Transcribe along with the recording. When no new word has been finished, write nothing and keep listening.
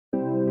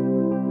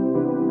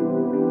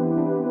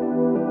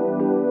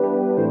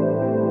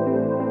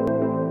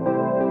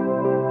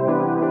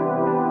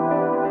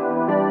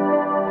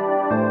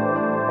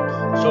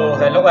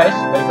Hello guys,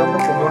 welcome to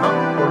कोडोना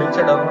coding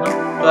से डरोना।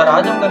 तो यार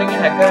आज हम करेंगे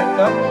हैकर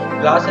का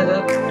क्लास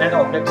एंड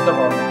ऑब्जेक्ट्स का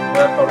प्रॉब्लम। तो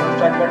यार प्रॉब्लम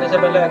स्टार्ट करने से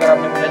पहले अगर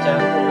आपने मेरे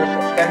चैनल को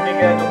सब्सक्राइब नहीं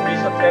किया है तो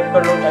प्लीज सब्सक्राइब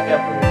कर लो ताकि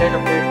आपको लेटेस्ट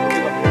अपडेट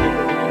कंप्यूटर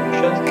कोडिंग के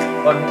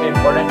क्वेश्चंस और उनके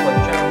इंपॉर्टेंट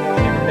सॉल्यूशन हमको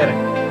उसके मिलते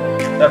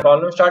रहेंगे। तो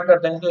प्रॉब्लम स्टार्ट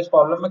करते हैं। तो इस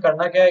प्रॉब्लम में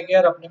करना क्या है कि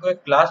यार अपने को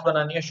एक क्लास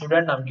बनानी है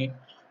स्टूडेंट नाम की,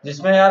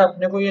 जिसमें यार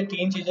अपने को ये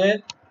तीन चीजें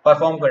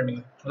परफॉर्म करनी है,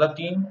 मतलब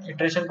तीन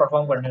इटरेशन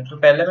परफॉर्म करना है। तो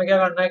पहले में क्या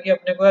करना है कि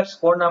अपने को यार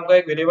स्कोर नाम का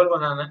एक वेरिएबल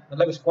बनाना है,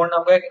 मतलब स्कोर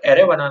नाम का एक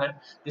एरे बनाना है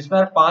जिसमें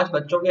यार 5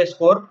 बच्चों के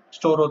स्कोर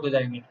स्टोर होते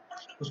जाएंगे।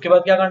 उसके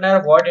बाद क्या करना है,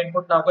 वॉइड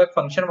इनपुट नाम का एक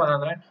फंक्शन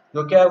बनाना है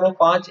जो कि यार वो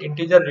 5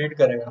 इंटीजर रीड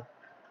करेगा,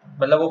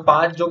 मतलब वो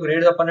 5 जो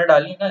ग्रेड्स अपन ने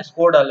डाली ना,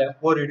 स्कोर डाला है,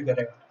 वो रीड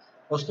करेगा।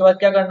 उसके बाद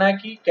क्या करना है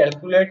कि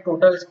कैलकुलेट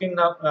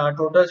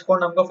टोटल स्कोर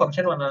नाम का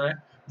फंक्शन बनाना है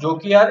जो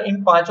कि यार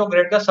इन पांचों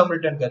ग्रेड का सम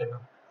रिटर्न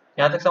करेगा।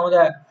 यहाँ तक समझ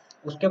आया?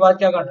 उसके बाद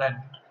क्या करना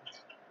है,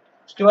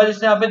 उसके बाद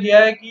इसने यहाँ पे दिया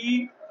है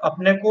कि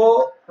अपने को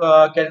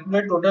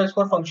कैलकुलेट टोटल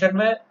स्कोर फंक्शन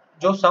में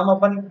जो सम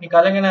अपन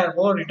निकालेंगे ना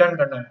वो रिटर्न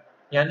करना है।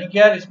 यानी कि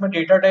यार इसमें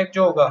डेटा टाइप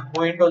जो होगा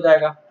वो इंट हो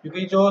जाएगा,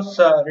 क्योंकि जो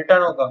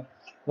रिटर्न होगा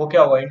वो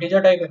क्या होगा,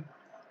 इंटीजर टाइप है।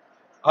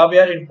 अब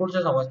यार इनपुट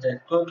से समझते हैं।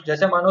 तो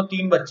जैसे मानो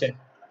 3 बच्चे,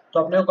 तो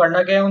अपने को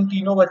करना क्या है, उन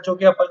तीनों बच्चों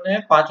के अपन ने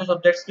पांचों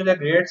सब्जेक्ट्स के लिए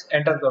ग्रेड्स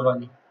एंटर करवा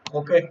ली।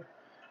 ओके।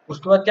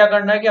 उसके बाद क्या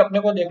करना है कि अपने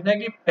को देखना है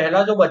कि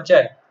पहला जो बच्चा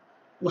है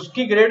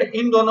उसकी ग्रेड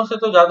इन दोनों से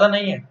तो ज्यादा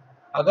नहीं है।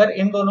 अगर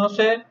इन दोनों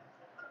से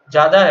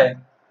ज्यादा है,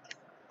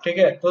 ठीक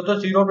है, तो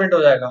जीरो प्रिंट हो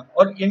जाएगा,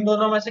 और इन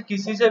दोनों में से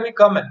किसी से भी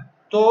कम है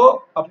तो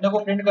अपने को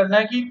प्रिंट करना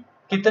है कि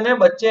कितने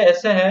बच्चे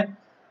ऐसे हैं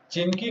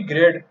जिनकी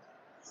ग्रेड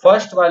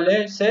फर्स्ट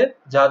वाले से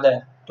ज्यादा है।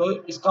 तो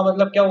इसका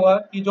मतलब क्या हुआ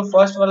कि जो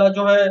फर्स्ट वाला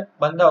जो है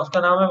बंदा, उसका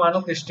नाम है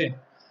मानो क्रिस्टिन,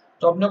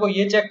 तो अपने को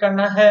ये चेक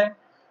करना है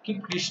कि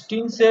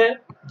क्रिस्टिन से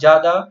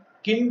ज्यादा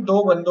किन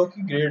दो बंदों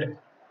की ग्रेड है।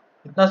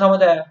 इतना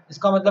समझ आया?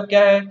 इसका मतलब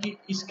क्या है कि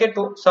इसके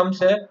सम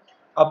से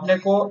अपने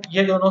को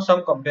ये दोनों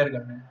सम कंपेयर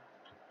करने हैं।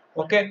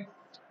 ओके।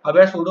 अब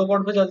यार सूडो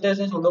कोड पे चलते हैं।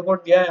 इसने सूडो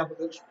कोड दिया है यहाँ पे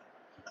कुछ,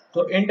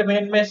 तो इंट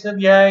मेन में इसने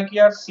दिया है कि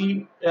यार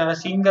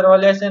सीन करवा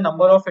लिया इसने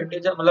नंबर ऑफ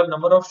इंटीजर, मतलब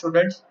नंबर ऑफ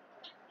स्टूडेंट्स।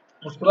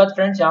 उसके बाद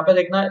फ्रेंड्स यहाँ पे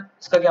देखना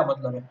इसका क्या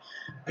मतलब है,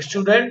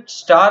 student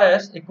star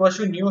S equal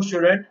to new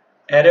student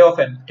array of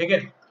N. ठीक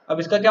है। अब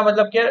इसका क्या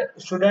मतलब, क्या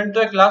स्टूडेंट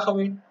तो एक क्लास हो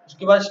गई,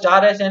 उसके बाद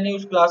स्टार एस यानी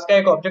उस क्लास का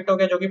एक ऑब्जेक्ट हो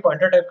गया जो कि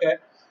पॉइंटर टाइप का है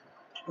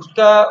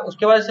उसका।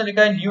 उसके बाद इसने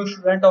लिखा है न्यू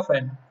स्टूडेंट ऑफ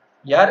एन।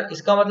 यार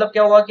इसका मतलब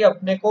क्या हुआ कि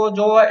अपने को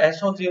जो एस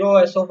ऑफ 0,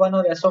 एस ऑफ 1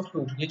 और एस ऑफ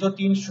 2, ये जो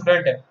तीन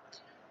स्टूडेंट है,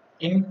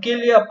 इनके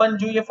लिए अपन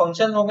जो ये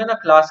फंक्शन होंगे ना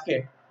क्लास के,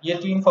 ये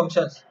तीन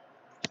फंक्शंस,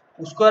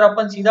 उसको यार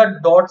अपन सीधा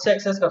डॉट से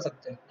एक्सेस कर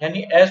सकते हैं।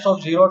 यानी एस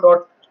ऑफ 0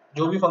 डॉट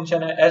जो भी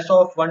फंक्शन है, एस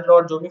ऑफ 1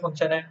 डॉट जो भी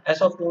फंक्शन है,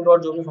 एस ऑफ 2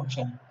 डॉट जो भी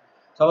फंक्शन है।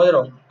 समझ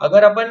रहे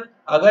हो?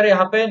 अगर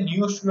यहाँ पे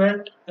न्यू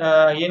स्टूडेंट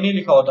ये नहीं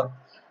लिखा होता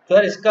तो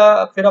यार इसका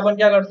फिर अपन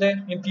क्या करते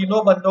हैं, इन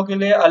तीनों बंदों के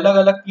लिए अलग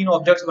अलग तीन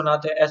ऑब्जेक्ट्स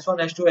बनाते हैं,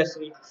 S1 S2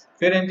 S3,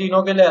 फिर इन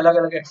तीनों के लिए अलग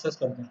अलग एक्सेस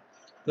करते हैं।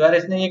 तो यार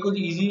इसने ये कुछ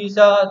इजी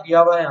सा दिया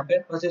हुआ है यहाँ पे,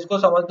 बस इसको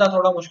समझना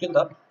थोड़ा मुश्किल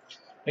था।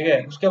 ठीक है।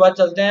 उसके बाद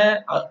चलते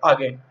हैं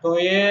आगे। तो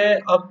ये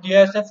अब दिया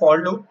है इसने for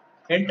loop,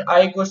 int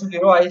I equals to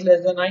 0, I is less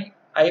then I,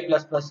 I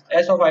plus plus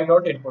S of I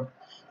dot input.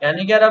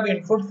 यानी कि यार अब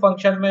इनपुट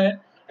फंक्शन में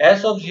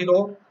एस ऑफ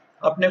 0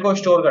 अपने को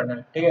स्टोर करना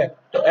है। ठीक है।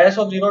 तो एस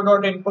ऑफ 0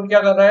 डॉट इनपुट क्या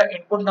कर रहा है,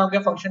 इनपुट नाम के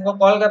फंक्शन को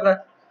कॉल कर रहा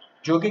है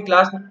जो कि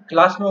क्लास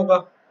में होगा।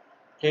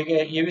 ठीक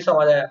है, ये भी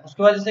समझ आया।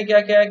 उसके बाद इसने क्या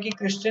किया है कि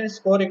Christian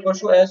score equal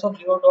to S of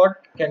 0 dot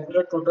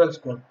calculate total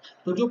score.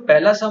 तो जो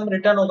पहला सम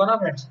रिटर्न होगा ना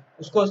फ्रेंड्स,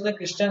 उसको उसने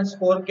क्रिस्टियन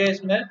स्कोर के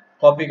इसमें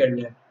कॉपी कर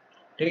लिया है।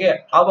 ठीक है।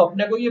 अब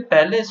अपने को ये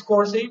पहले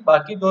स्कोर से ही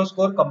बाकी दो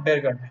स्कोर कंपेयर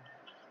करने हैं।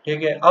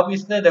 ठीक है। अब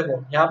इसने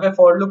देखो यहाँ पे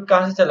फॉर लूप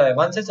कहाँ से चला है,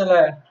 1 से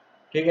चला है।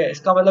 ठीक है।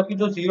 इसका मतलब कि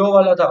जो 0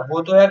 वाला था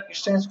वो तो यार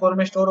क्रिस्टियन स्कोर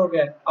में स्टोर हो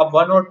गया है। अब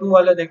 1 और 2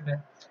 वाले देखने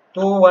हैं,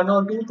 तो 1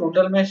 और 2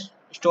 टोटल में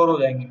स्टोर हो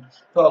जाएंगे।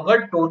 तो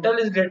अगर total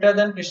is greater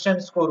than Christian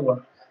score हुआ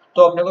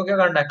तो अपने को क्या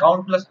करना है,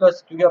 काउंट प्लस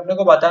प्लस, क्योंकि अपने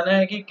को बताना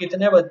है कि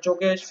कितने बच्चों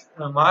के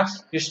मार्क्स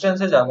क्रिस्टियन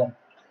से ज्यादा है।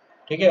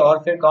 ठीक है। और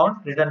फिर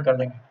काउंट रिटर्न कर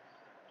देंगे।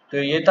 तो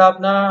ये था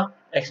अपना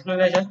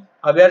एक्सप्लेनेशन।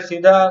 अब यार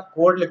सीधा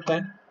कोड लिखते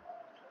हैं।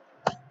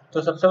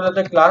 तो सबसे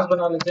पहले तो क्लास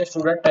बना लेते हैं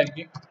स्टूडेंट टाइप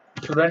की,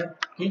 स्टूडेंट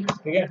की।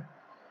 ठीक है।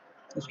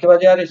 उसके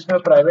बाद यार इसमें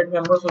प्राइवेट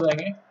मेंबर्स हो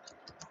जाएंगे।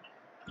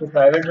 तो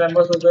प्राइवेट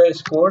मेंबर्स हो गए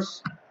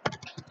स्कोर्स,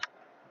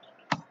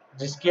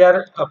 जिसकी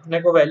यार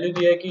अपने को वैल्यू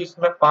दी है कि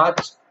इसमें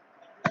 5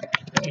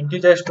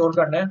 इंटीजर स्टोर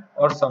करने हैं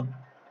और सम।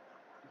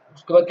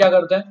 उसके बाद क्या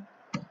करते हैं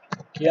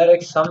कि यार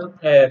एक सम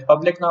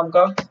पब्लिक नाम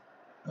का,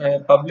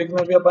 पब्लिक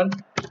में भी अपन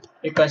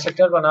एक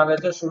कंस्ट्रक्टर बना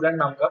लेते हैं स्टूडेंट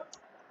नाम का,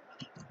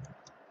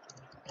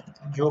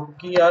 जो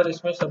कि यार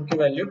इसमें सम की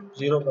वैल्यू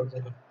 0 कर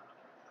देगा।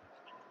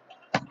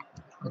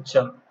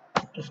 अच्छा।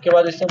 उसके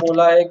बाद इसने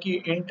बोला है कि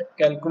इंट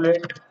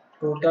कैलकुलेट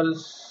टोटल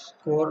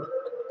स्कोर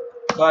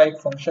का एक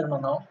फंक्शन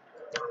बनाओ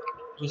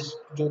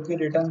जो कि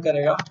रिटर्न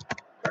करेगा,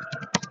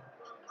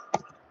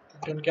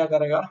 रिटर्न क्या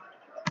करेगा,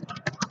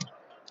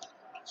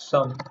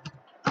 सम।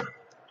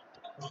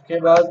 उसके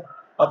बाद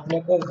अपने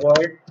को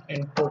वॉइड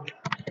इनपुट,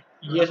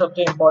 ये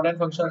सबसे इंपॉर्टेंट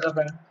फंक्शन है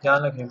फ्रेंड,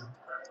 ध्यान रखिएगा।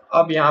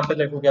 अब यहाँ पे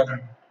देखो क्या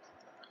करना है,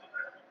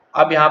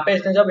 अब यहाँ पे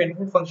इसने जब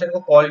इनपुट फंक्शन को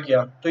कॉल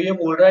किया तो ये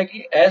बोल रहा है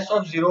कि s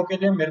ऑफ 0 के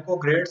लिए मेरे को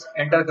ग्रेड्स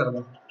एंटर कर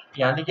दो,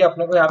 यानी कि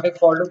अपने को यहाँ पे एक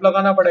फॉर लूप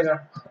लगाना पड़ेगा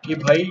कि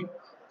भाई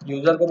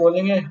यूजर को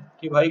बोलेंगे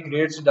कि भाई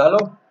ग्रेड्स डालो,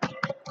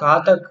 कहाँ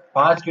तक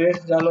 5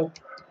 ग्रेड्स डालो,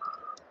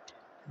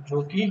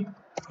 जो कि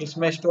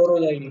इसमें स्टोर हो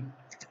जाएगी।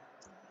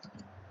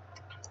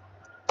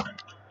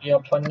 ये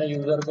अपन ने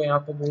यूजर को यहाँ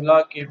पे बोला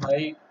कि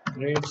भाई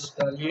ग्रेड्स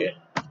डालिए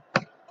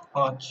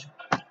 5।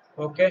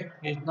 ओके,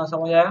 ये इतना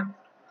समझ आया।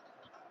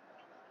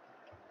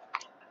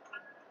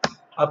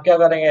 अब क्या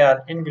करेंगे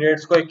यार, इन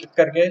ग्रेड्स को एक एक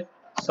करके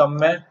सम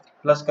में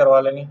प्लस करवा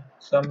लेंगे,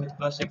 सम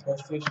plus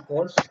equals to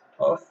scores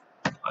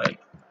of आई।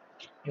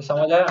 ये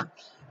समझ आया।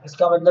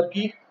 इसका मतलब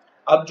कि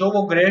अब जो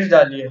वो ग्रेड्स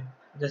डाली है,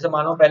 जैसे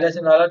मानो पहले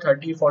से डाला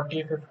 30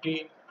 40 50,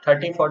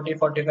 30 40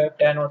 45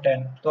 10 और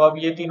 10, तो अब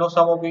ये तीनों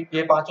सम हो गई,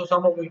 ये पांचों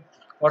सम हो गई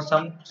और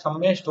सम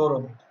में स्टोर हो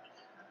गई।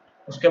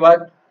 उसके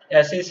बाद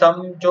ऐसे ही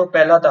सम जो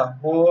पहला था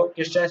वो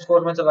किसटेन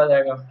स्कोर में चला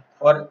जाएगा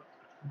और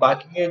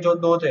बाकी के जो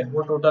दो थे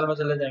वो टोटल में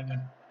चले जाएंगे,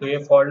 तो ये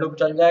फॉर लूप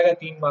चल जाएगा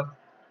 3 बार।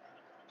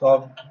 तो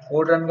अब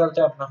कोड रन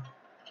करते हैं अपना।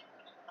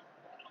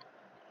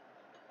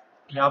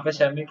 यहाँ पे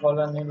सेमी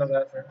कॉलन नहीं लगा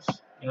है फ्रेंड्स,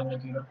 ध्यान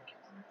रखिएगा।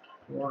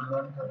 कोड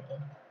रन करते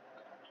हैं।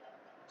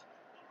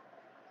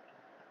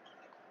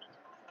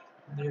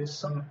 There is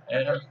some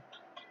error.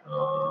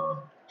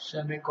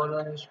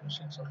 Semicolon is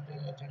missing something,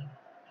 I think.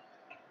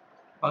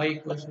 I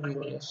equals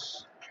 0, yes.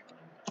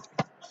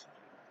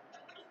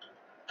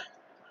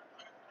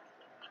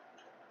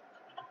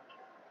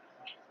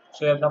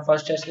 So ये अपना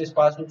फर्स्ट टेस्ट केस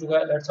पास हो चुका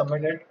है, लेट्स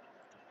सबमिट इट।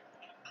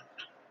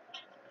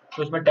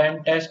 तो इसमें 10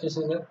 टेस्ट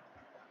केसेस है,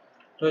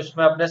 तो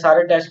इसमें अपने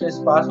सारे टेस्ट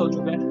केस पास हो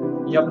चुके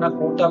हैं। ये अपना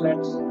कोड था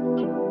फ्रेंड्स।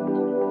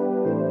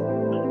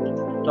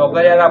 तो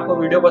अगर यार आपको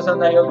वीडियो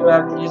पसंद आई हो तो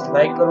यार प्लीज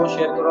लाइक करो,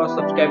 शेयर करो और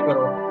सब्सक्राइब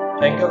करो।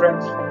 Thank you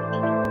friends.